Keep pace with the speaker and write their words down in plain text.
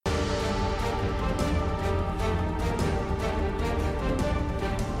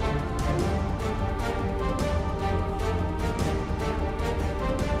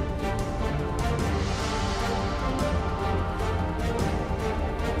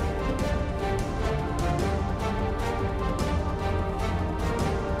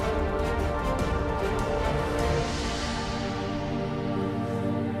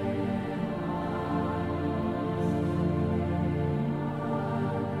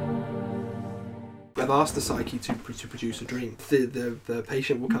I've asked the psyche to produce a dream. The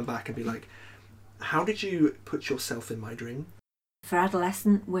patient will come back and be like, how did you put yourself in my dream? For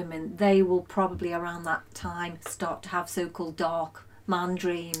adolescent women, they will probably around that time start to have so-called dark man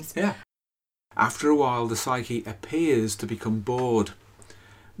dreams. Yeah. After a while, the psyche appears to become bored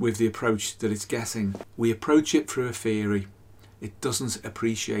with the approach that it's getting. We approach it through a theory. It doesn't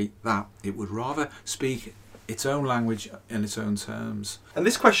appreciate that. It would rather speak its own language in its own terms. And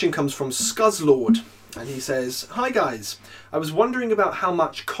this question comes from Scuzzlord, and he says, "Hi guys, I was wondering about how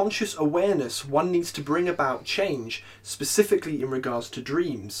much conscious awareness one needs to bring about change, specifically in regards to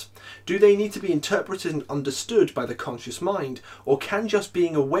dreams. Do they need to be interpreted and understood by the conscious mind, or can just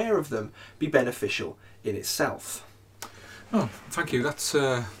being aware of them be beneficial in itself?" Oh, thank you. That's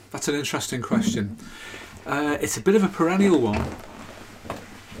an interesting question. It's a bit of a perennial one.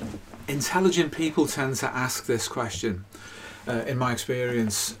 Intelligent people tend to ask this question, in my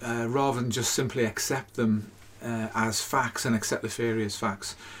experience, rather than just simply accept them as facts and accept the theory as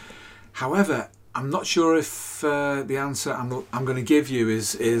facts. However, I'm not sure if the answer I'm going to give you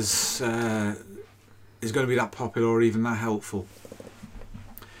is going to be that popular or even that helpful.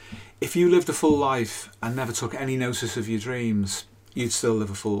 If you lived a full life and never took any notice of your dreams, you'd still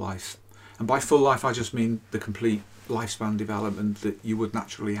live a full life. And by full life, I just mean the complete lifespan development that you would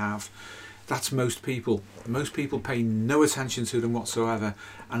naturally have. That's most people. Most people pay no attention to them whatsoever,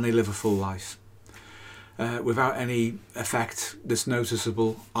 and they live a full life without any effect that's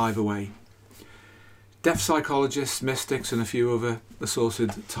noticeable either way. Depth psychologists, mystics, and a few other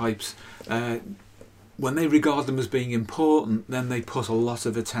assorted types, when they regard them as being important, then they put a lot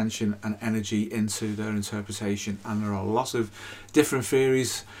of attention and energy into their interpretation, and there are lots of different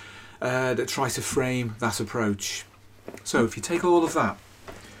theories that try to frame that approach. So if you take all of that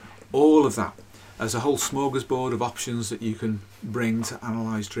as a whole smorgasbord of options that you can bring to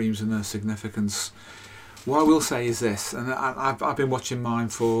analyse dreams and their significance, what I will say is this, and I've been watching mine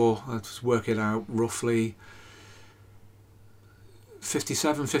for, let's work it out, roughly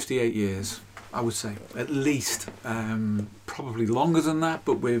 57, 58 years, I would say, at least, probably longer than that,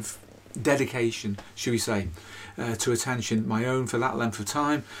 but with dedication, should we say, to attention, my own for that length of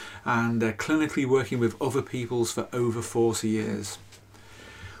time, and clinically working with other people's for over 40 years.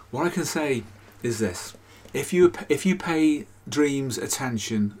 What I can say is this: if you pay dreams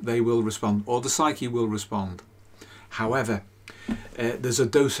attention, they will respond, or the psyche will respond. However, there's a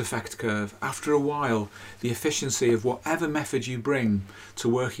dose effect curve. After a while, the efficiency of whatever method you bring to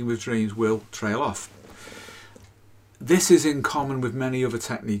working with dreams will trail off. This is in common with many other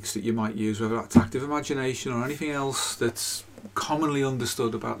techniques that you might use, whether that's active imagination or anything else that's commonly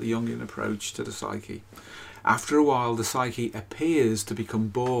understood about the Jungian approach to the psyche. After a while, the psyche appears to become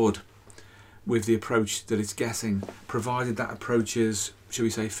bored with the approach that it's getting, provided that approach is, shall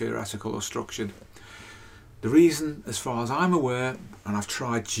we say, theoretical or structured. The reason, as far as I'm aware, and I've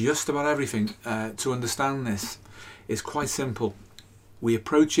tried just about everything to understand this, is quite simple. We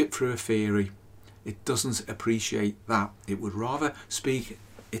approach it through a theory. It doesn't appreciate that. It would rather speak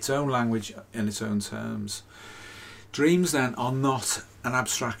its own language in its own terms. Dreams then are not an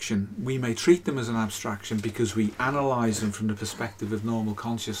abstraction. We may treat them as an abstraction because we analyse them from the perspective of normal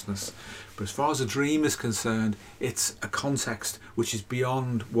consciousness. But as far as a dream is concerned, it's a context which is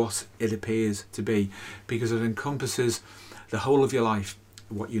beyond what it appears to be, because it encompasses the whole of your life,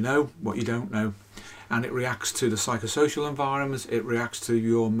 what you know, what you don't know. And it reacts to the psychosocial environment, it reacts to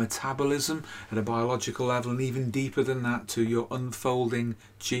your metabolism at a biological level, and even deeper than that, to your unfolding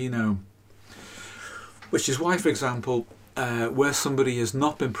genome. Which is why, for example, where somebody has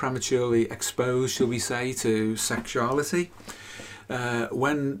not been prematurely exposed, shall we say, to sexuality,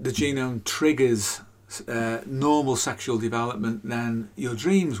 when the genome triggers normal sexual development, then your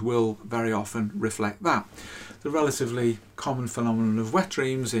dreams will very often reflect that. The relatively common phenomenon of wet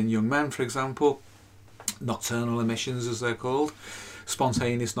dreams in young men, for example, nocturnal emissions as they're called,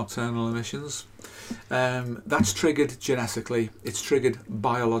 spontaneous nocturnal emissions, that's triggered genetically, it's triggered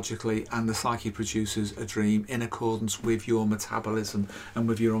biologically, and the psyche produces a dream in accordance with your metabolism and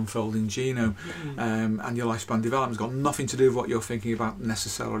with your unfolding genome. And your lifespan development's got nothing to do with what you're thinking about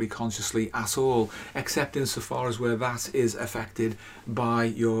necessarily consciously at all, except insofar as where that is affected by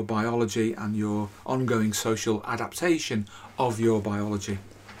your biology and your ongoing social adaptation of your biology.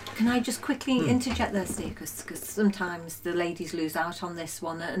 Can I just quickly interject there, Steve? Because sometimes the ladies lose out on this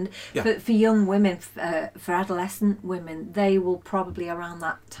one. And for young women, for adolescent women, they will probably around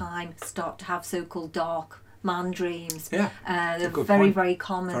that time start to have so-called dark man dreams. Yeah, they're good very, point. very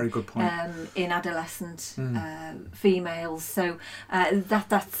common. Very good point. In adolescent females. So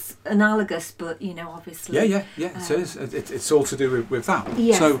that's analogous, but obviously. Yeah. It is. It's all to do with that.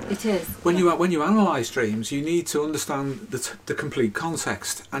 Yes, so it is. When you analyse dreams, you need to understand the complete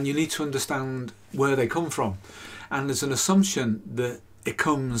context, and you need to understand where they come from. And there's an assumption that it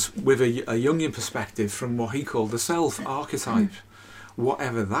comes with a Jungian perspective from what he called the self archetype,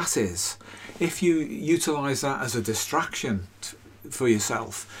 whatever that is. If you utilise that as a distraction for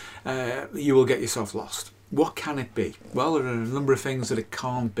yourself, you will get yourself lost. What can it be? Well, there are a number of things that it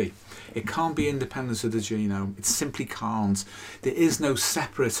can't be. It can't be independent of the genome. It simply can't. There is no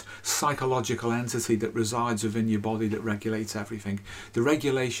separate psychological entity that resides within your body that regulates everything. The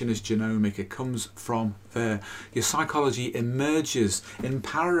regulation is genomic. It comes from there. Your psychology emerges in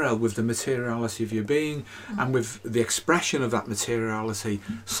parallel with the materiality of your being and with the expression of that materiality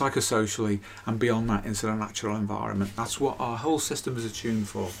psychosocially and beyond that into the natural environment. That's what our whole system is attuned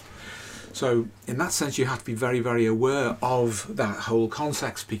for. So in that sense, you have to be very, very aware of that whole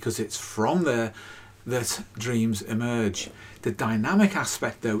context, because it's from there that dreams emerge. The dynamic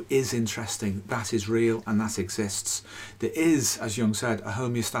aspect, though, is interesting. That is real and that exists. There is, as Jung said, a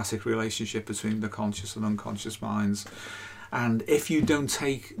homeostatic relationship between the conscious and unconscious minds. And if you don't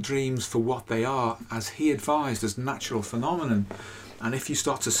take dreams for what they are, as he advised, as natural phenomenon, and if you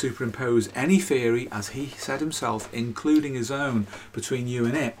start to superimpose any theory, as he said himself, including his own, between you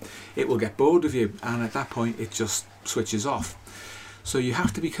and it will get bored of you, and at that point it just switches off. So you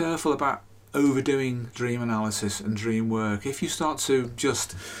have to be careful about overdoing dream analysis and dream work. If you start to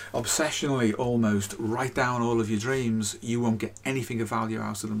just obsessionally almost write down all of your dreams, you won't get anything of value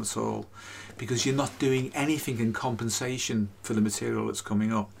out of them at all, because you're not doing anything in compensation for the material that's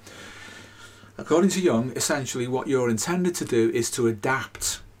coming up. According to Jung, essentially what you're intended to do is to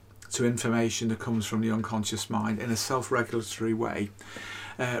adapt to information that comes from the unconscious mind in a self-regulatory way,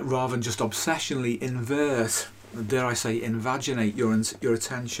 rather than just obsessionally invert, dare I say, invaginate your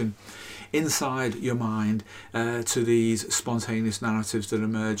attention inside your mind to these spontaneous narratives that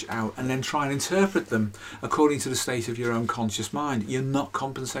emerge out, and then try and interpret them according to the state of your own conscious mind. You're not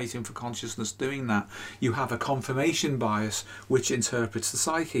compensating for consciousness doing that. You have a confirmation bias which interprets the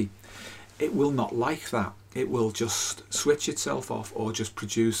psyche. It will not like that. It will just switch itself off or just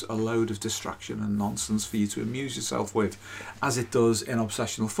produce a load of distraction and nonsense for you to amuse yourself with, as it does in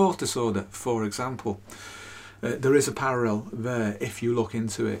obsessional thought disorder, for example. There is a parallel there if you look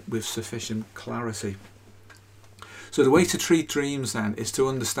into it with sufficient clarity. So the way to treat dreams then is to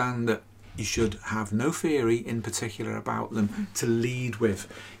understand that you should have no theory in particular about them to lead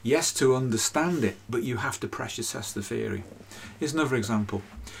with. Yes, to understand it, but you have to pressure test the theory. Here's another example.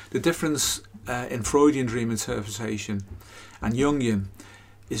 The difference in Freudian dream interpretation and Jungian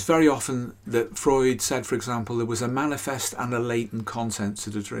is very often that Freud said, for example, there was a manifest and a latent content to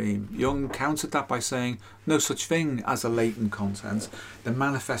the dream. Jung countered that by saying no such thing as a latent content. The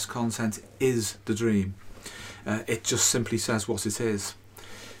manifest content is the dream. It just simply says what it is.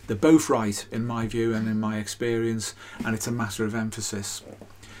 They're both right in my view and in my experience, and it's a matter of emphasis.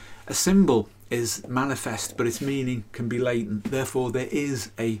 A symbol is manifest, but its meaning can be latent. Therefore, there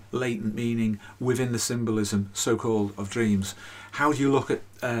is a latent meaning within the symbolism, so-called, of dreams. How do you look at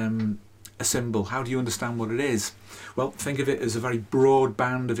a symbol? How do you understand what it is? Well, think of it as a very broad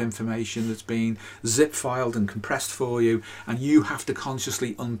band of information that's been zip filed and compressed for you, and you have to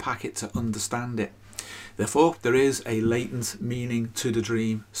consciously unpack it to understand it. Therefore, there is a latent meaning to the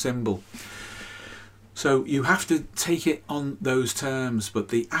dream symbol. So you have to take it on those terms, but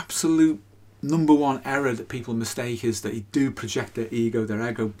the absolute number one error that people mistake is that they do project their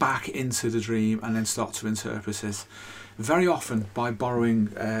ego back into the dream and then start to interpret it. Very often by borrowing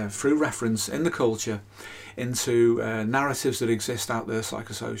through reference in the culture into narratives that exist out there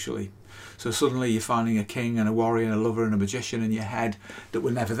psychosocially. So suddenly you're finding a king and a warrior and a lover and a magician in your head that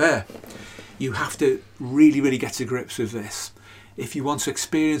were never there. You have to really, really get to grips with this. If you want to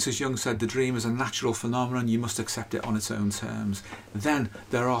experience, as Jung said, the dream as a natural phenomenon, you must accept it on its own terms. Then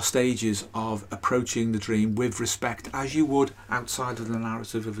there are stages of approaching the dream with respect, as you would outside of the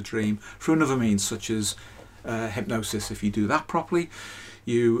narrative of a dream, through another means, such as hypnosis. If you do that properly,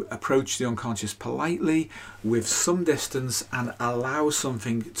 you approach the unconscious politely with some distance and allow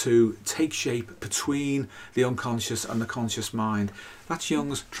something to take shape between the unconscious and the conscious mind. That's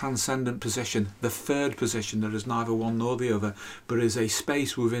Jung's transcendent position, the third position that is neither one nor the other, but is a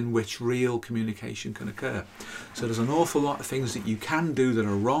space within which real communication can occur. So there's an awful lot of things that you can do that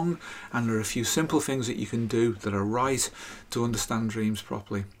are wrong, and there are a few simple things that you can do that are right to understand dreams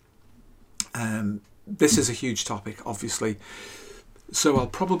properly. This is a huge topic, obviously. So I'll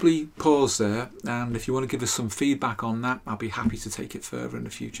probably pause there, and if you want to give us some feedback on that, I'll be happy to take it further in a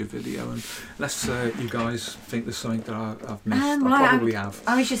future video. And unless you guys think there's something that I've missed, I probably have.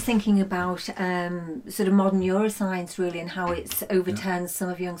 I was just thinking about sort of modern neuroscience, really, and how it's overturned some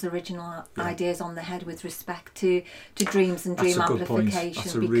of Jung's original ideas on the head with respect to dreams and dream amplification.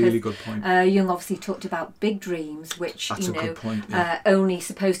 That's a really good point. Jung obviously talked about big dreams, which That's a good point, only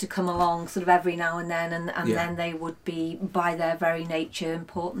supposed to come along sort of every now and then, and then they would be by their very nature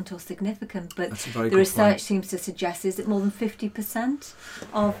important or significant. But the research seems to suggest is that more than 50%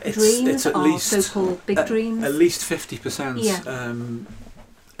 of dreams are so-called big dreams. At least 50%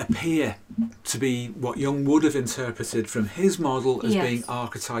 appear to be what Jung would have interpreted from his model as being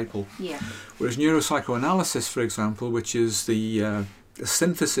archetypal. Whereas neuropsychoanalysis, for example, which is the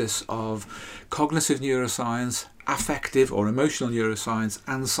synthesis of cognitive neuroscience, affective or emotional neuroscience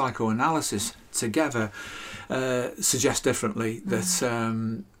and psychoanalysis together, suggests differently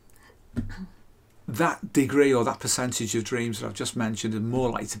that that degree or that percentage of dreams that I've just mentioned are more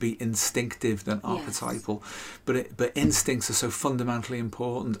likely to be instinctive than archetypal. But instincts are so fundamentally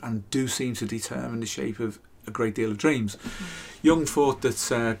important and do seem to determine the shape of a great deal of dreams. Jung thought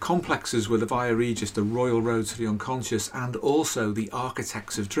that complexes were the via regis, the royal road to the unconscious, and also the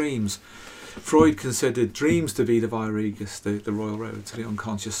architects of dreams. Freud considered dreams to be the via regis, the royal road to the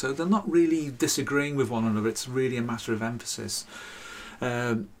unconscious. So they're not really disagreeing with one another. It's really a matter of emphasis.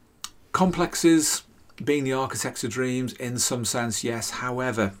 Complexes being the architects of dreams in some sense, yes.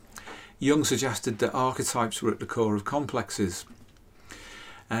 However, Jung suggested that archetypes were at the core of complexes.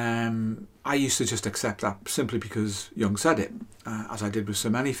 I used to just accept that simply because Jung said it, as I did with so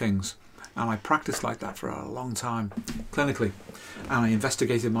many things. And I practiced like that for a long time, clinically. And I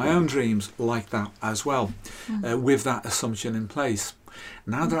investigated my own dreams like that as well, with that assumption in place.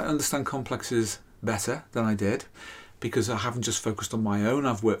 Now that I understand complexes better than I did, because I haven't just focused on my own,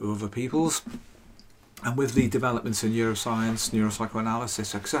 I've worked with other people's, and with the developments in neuroscience,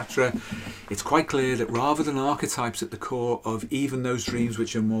 neuropsychoanalysis, etc., it's quite clear that rather than archetypes at the core of even those dreams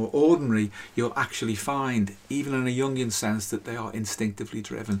which are more ordinary, you'll actually find, even in a Jungian sense, that they are instinctively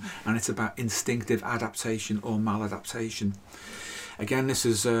driven, and it's about instinctive adaptation or maladaptation. Again, this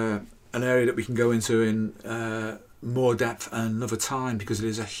is an area that we can go into in more depth another time, because it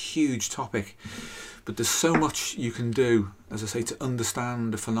is a huge topic. But there's so much you can do, as I say, to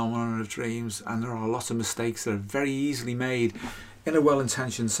understand the phenomenon of dreams, and there are a lot of mistakes that are very easily made in a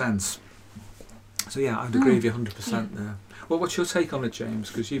well-intentioned sense. So yeah, I'd agree with you 100% there. Well, what's your take on it, James?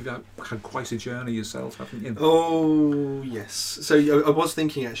 Because you've had quite a journey yourself, haven't you? Oh, yes. So I was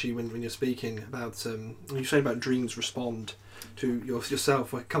thinking, actually, when you're speaking about, when you're saying about dreams respond to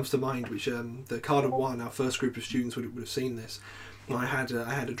yourself, what comes to mind, which the Card of One, our first group of students would have seen this. I had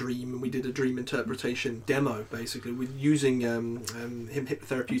a dream, and we did a dream interpretation demo, basically, with using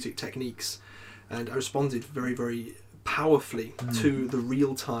hypnotherapeutic techniques, and I responded very, very powerfully to the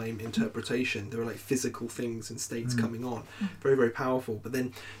real-time interpretation. There were like physical things and states coming on, very, very powerful. But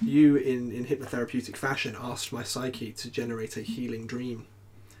then you, in hypnotherapeutic fashion, asked my psyche to generate a healing dream,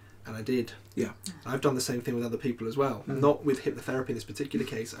 and I did. Yeah, I've done the same thing with other people as well. Not with hypnotherapy in this particular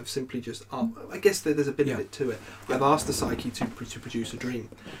case. I've simply just, I guess there's a bit of it to it. I've asked the psyche to produce a dream,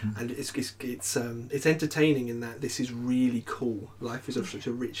 and it's entertaining in that this is really cool. Life is such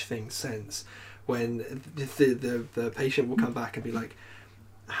a rich thing sense. When the patient will come back and be like,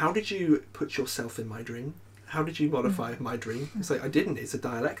 "How did you put yourself in my dream? How did you modify my dream?" It's like, I didn't. It's a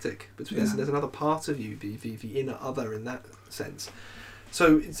dialectic. But there's another part of you, the inner other in that sense.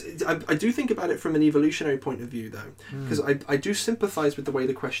 So I do think about it from an evolutionary point of view, though, because I do sympathise with the way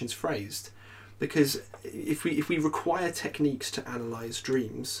the question's phrased. Because if we require techniques to analyse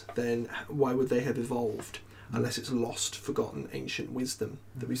dreams, then why would they have evolved unless it's lost, forgotten, ancient wisdom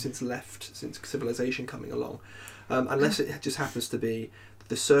that we've since left, since civilization coming along? Unless it just happens to be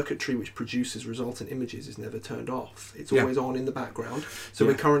the circuitry which produces resultant images is never turned off. It's always on in the background. So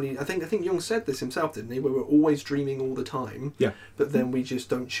we're currently, I think Jung said this himself, didn't he? Where we're always dreaming all the time, but then we just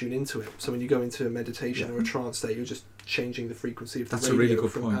don't tune into it. So when you go into a meditation or a trance state, you're just changing the frequency of the radio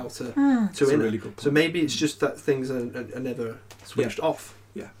from outer to inner. Really good point. So maybe it's just that things are never switched off.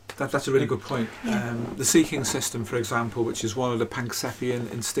 Yeah, that's a really good point. The seeking system, for example, which is one of the Panksepian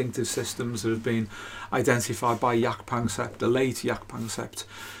instinctive systems that have been identified by Jaak Panksepp, the late Jaak Panksepp.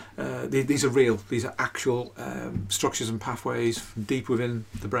 These are real. These are actual structures and pathways deep within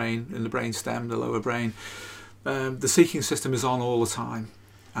the brain, in the brain stem, the lower brain. The seeking system is on all the time,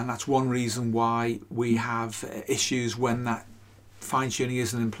 and that's one reason why we have issues when that fine-tuning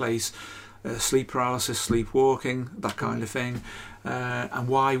isn't in place. Sleep paralysis, sleepwalking, that kind of thing. and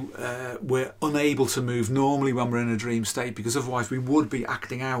why we're unable to move normally when we're in a dream state, because otherwise we would be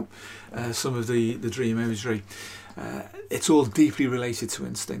acting out some of the dream imagery. It's all deeply related to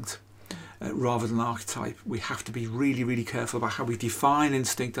instinct rather than archetype. We have to be really, really careful about how we define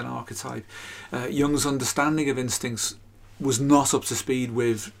instinct and archetype. Jung's understanding of instincts was not up to speed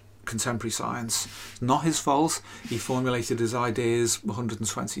with contemporary science. It's not his fault. He formulated his ideas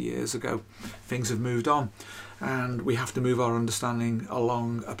 120 years ago. Things have moved on, and we have to move our understanding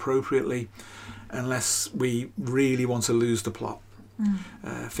along appropriately unless we really want to lose the plot.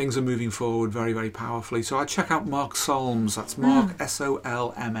 Things are moving forward very, very powerfully. So I check out Mark Solms, that's Mark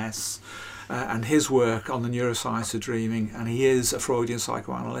Solms, and his work on the neuroscience of dreaming, and he is a Freudian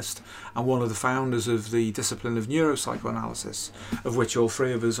psychoanalyst and one of the founders of the discipline of neuropsychoanalysis, of which all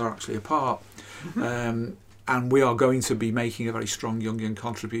three of us are actually a part. And we are going to be making a very strong Jungian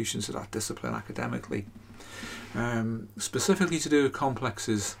contribution to that discipline academically, specifically to do with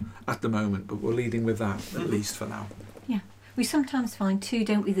complexes at the moment, but we're leading with that at least for now. Yeah, we sometimes find too,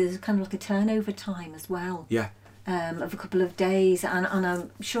 don't we, there's kind of like a turnover time as well. Yeah. Of a couple of days, and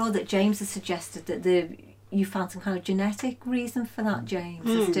I'm sure that James has suggested that you found some kind of genetic reason for that, James,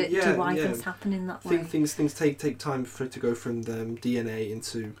 as to why things happen in that way. Things take time for it to go from the DNA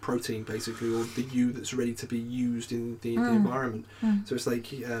into protein, basically, or the U that's ready to be used in the environment. So it's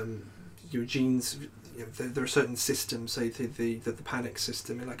like your genes. There are certain systems, say the panic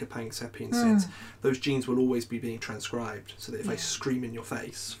system in like a Panksepian sense. Those genes will always be being transcribed, so that if I scream in your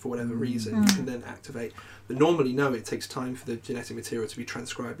face for whatever reason, you can then activate. But normally, no, it takes time for the genetic material to be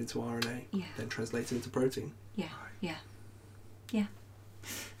transcribed into RNA, then translated into protein. Yeah.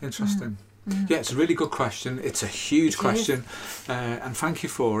 Interesting. Yeah, it's a really good question. It's a huge question, and thank you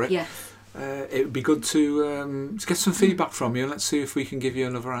for it. Yeah. It would be good to get some feedback from you, and let's see if we can give you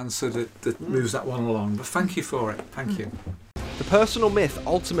another answer that moves that one along. But thank you for it. Thank you. The Personal Myth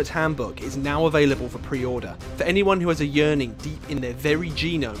Ultimate Handbook is now available for pre-order. For anyone who has a yearning deep in their very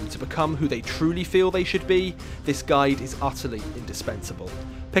genome to become who they truly feel they should be, this guide is utterly indispensable.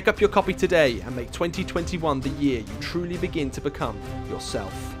 Pick up your copy today and make 2021 the year you truly begin to become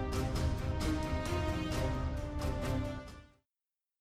yourself.